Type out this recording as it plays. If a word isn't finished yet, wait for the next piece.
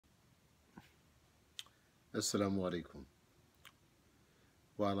Assalamu alaikum.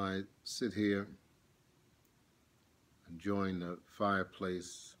 While I sit here enjoying the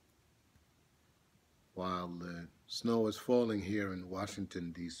fireplace while the snow is falling here in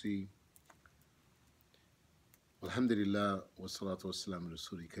Washington, D.C., Alhamdulillah, wassalatu wassalamu ala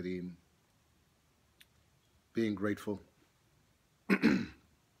Rasuli Kareem, being grateful.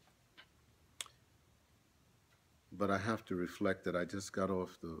 But I have to reflect that I just got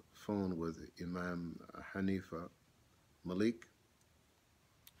off the phone with Imam Hanifa Malik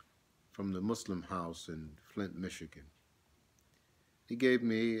from the Muslim house in Flint, Michigan. He gave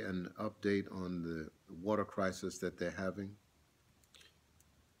me an update on the water crisis that they're having.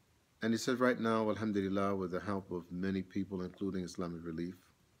 And he says right now, alhamdulillah, with the help of many people, including Islamic Relief,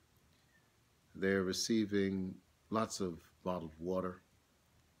 they're receiving lots of bottled water.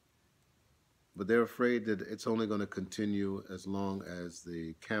 But they're afraid that it's only going to continue as long as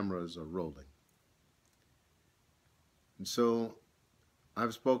the cameras are rolling. And so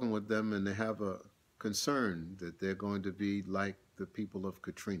I've spoken with them, and they have a concern that they're going to be like the people of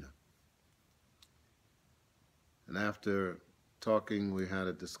Katrina. And after talking, we had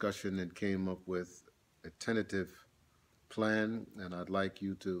a discussion and came up with a tentative plan, and I'd like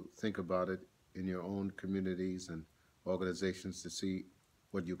you to think about it in your own communities and organizations to see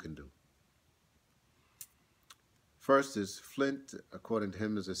what you can do. First is Flint, according to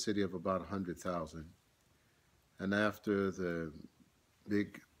him, is a city of about 100,000. And after the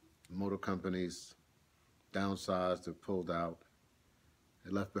big motor companies downsized or pulled out,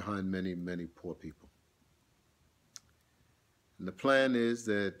 they left behind many, many poor people. And the plan is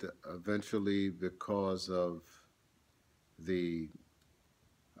that eventually, because of the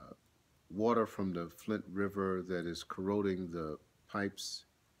water from the Flint River that is corroding the pipes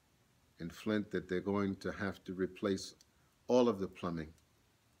in Flint, that they're going to have to replace all of the plumbing,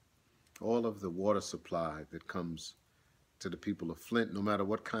 all of the water supply that comes to the people of Flint, no matter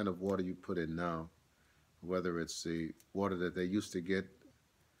what kind of water you put in now, whether it's the water that they used to get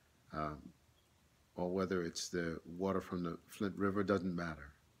or whether it's the water from the Flint River, doesn't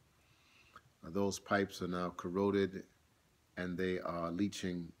matter. Those pipes are now corroded and they are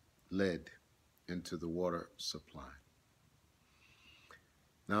leaching lead into the water supply.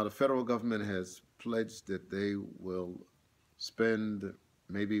 Now, the federal government has pledged that they will spend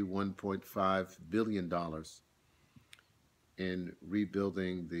maybe $1.5 billion in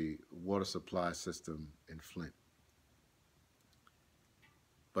rebuilding the water supply system in Flint.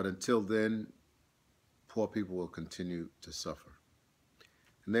 But until then, poor people will continue to suffer.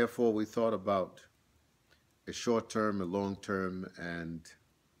 And therefore, we thought about a short-term, a long-term, and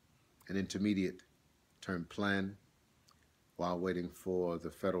an intermediate-term plan while waiting for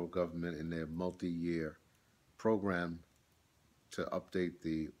the federal government in their multi-year program to update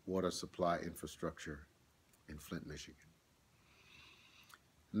the water supply infrastructure in Flint, Michigan.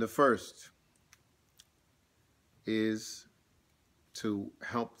 And the first is to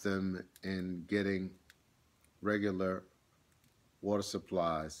help them in getting regular water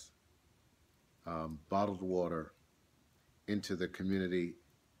supplies, bottled water, into the community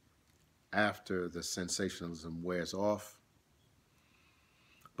after the sensationalism wears off.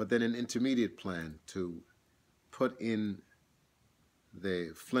 But then an intermediate plan to put in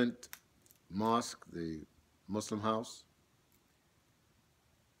the Flint Mosque, the Muslim house,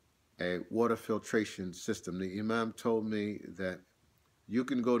 a water filtration system. The Imam told me that you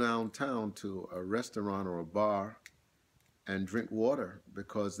can go downtown to a restaurant or a bar and drink water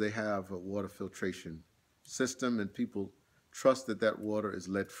because they have a water filtration system and people trust that that water is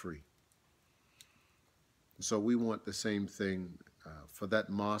lead-free. So we want the same thing for that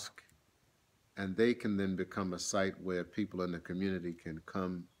mosque, and they can then become a site where people in the community can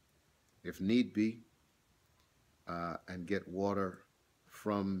come, if need be, and get water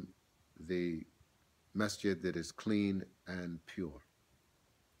from the masjid that is clean and pure.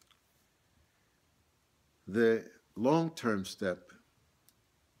 The long-term step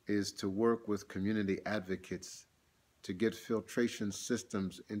is to work with community advocates to get filtration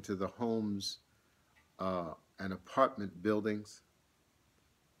systems into the homes and apartment buildings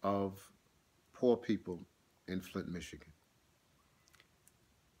of poor people in Flint, Michigan.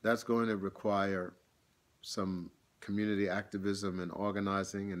 That's going to require some community activism and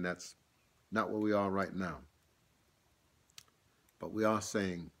organizing, and that's not where we are right now. But we are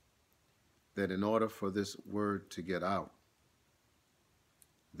saying that in order for this word to get out,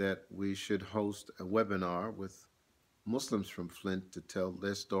 that we should host a webinar with Muslims from Flint to tell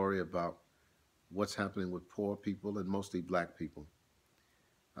their story about what's happening with poor people, and mostly black people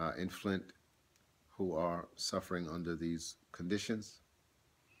in Flint who are suffering under these conditions.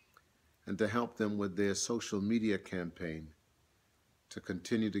 and to help them with their social media campaign to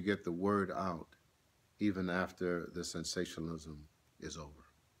continue to get the word out even after the sensationalism is over.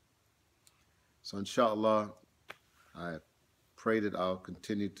 So inshallah, I pray that I'll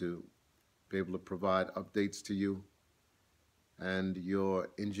continue to be able to provide updates to you, and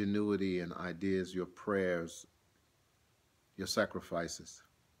your ingenuity and ideas, your prayers, your sacrifices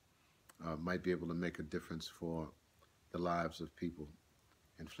might be able to make a difference for the lives of people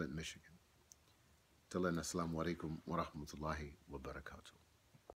in Flint, Michigan. Till then, assalamu alaikum wa rahmatullahi wa barakatuh.